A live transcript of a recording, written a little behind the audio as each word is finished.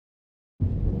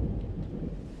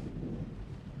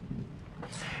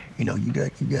You know, you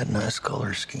got nice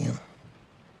color skin.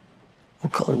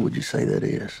 What color would you say that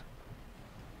is?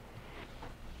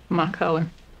 My color.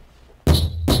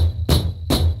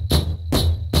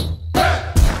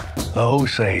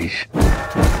 Oseids.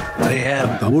 They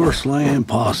have the worst land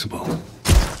possible.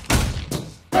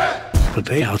 But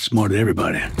they outsmarted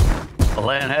everybody. The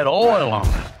land had oil on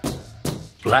it.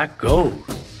 Black gold.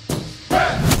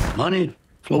 Money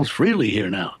flows freely here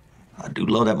now. I do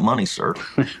love that money, sir.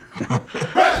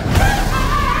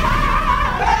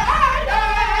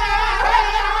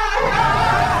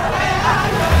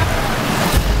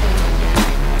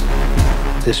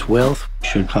 This wealth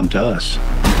should come to us.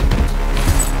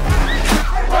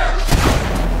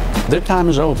 Their time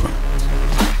is over.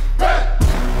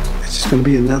 It's just going to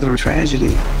be another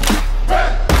tragedy.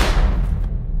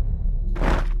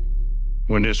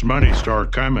 When this money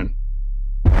started coming,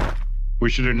 we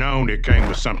should have known it came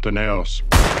with something else.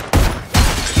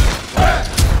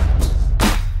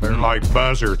 They're like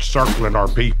buzzards circling our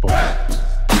people.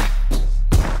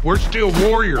 We're still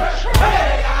warriors.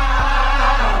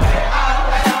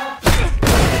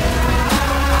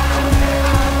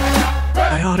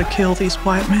 I ought to kill these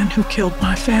white men who killed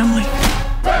my family.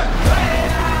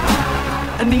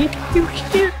 I need you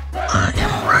here. I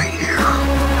am right here.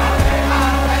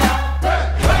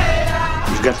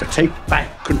 You've got to take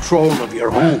back control of your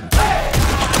home.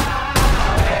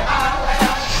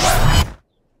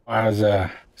 I was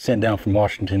sent down from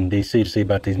Washington, D.C. to see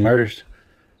about these murders.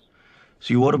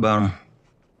 See what about him?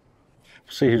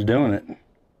 See who's doing it.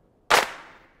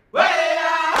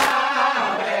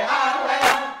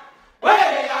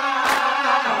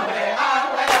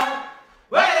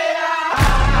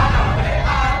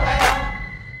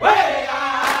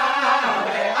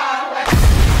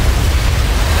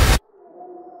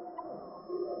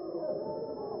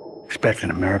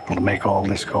 Expecting a miracle to make all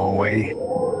this go away.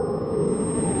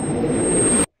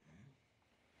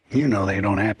 You know they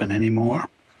don't happen anymore.